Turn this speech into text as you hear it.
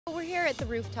We're here at the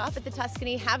rooftop at the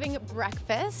Tuscany having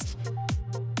breakfast.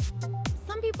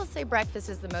 Some people say breakfast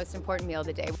is the most important meal of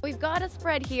the day. We've got a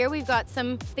spread here. We've got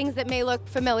some things that may look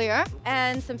familiar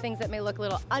and some things that may look a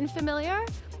little unfamiliar.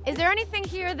 Is there anything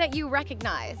here that you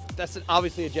recognize? That's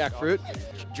obviously a jackfruit,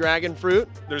 dragon fruit.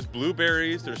 There's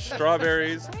blueberries, there's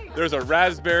strawberries, there's a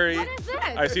raspberry. What is this?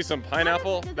 I see some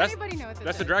pineapple. Does anybody know what this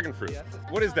That's is? a dragon fruit.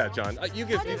 What is that, John? You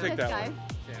What is take this, that guys? one.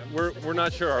 We're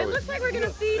not sure, are It we? looks like we're gonna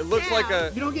feed It looks like Sam.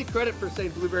 a. You don't get credit for saying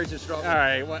blueberries or strawberries. All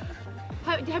right. What?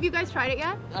 Have you guys tried it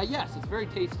yet? Yes, it's very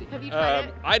tasty. Have you tried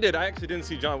it? I did. I actually didn't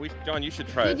see John. John, you should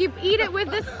try Did it. you eat it with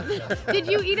this? Did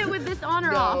you eat it with this on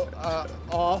or off?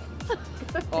 Off.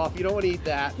 Off. You don't want to eat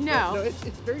that. No. No, it's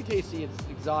very tasty. It's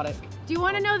exotic. Do you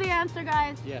want to know the answer,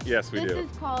 guys? Yeah. Yes, we This do. is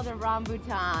called a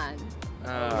rambutan.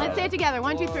 Let's say it together.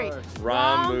 1, 2, 3.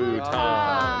 Rambutan.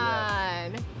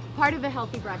 Part of a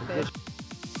healthy breakfast.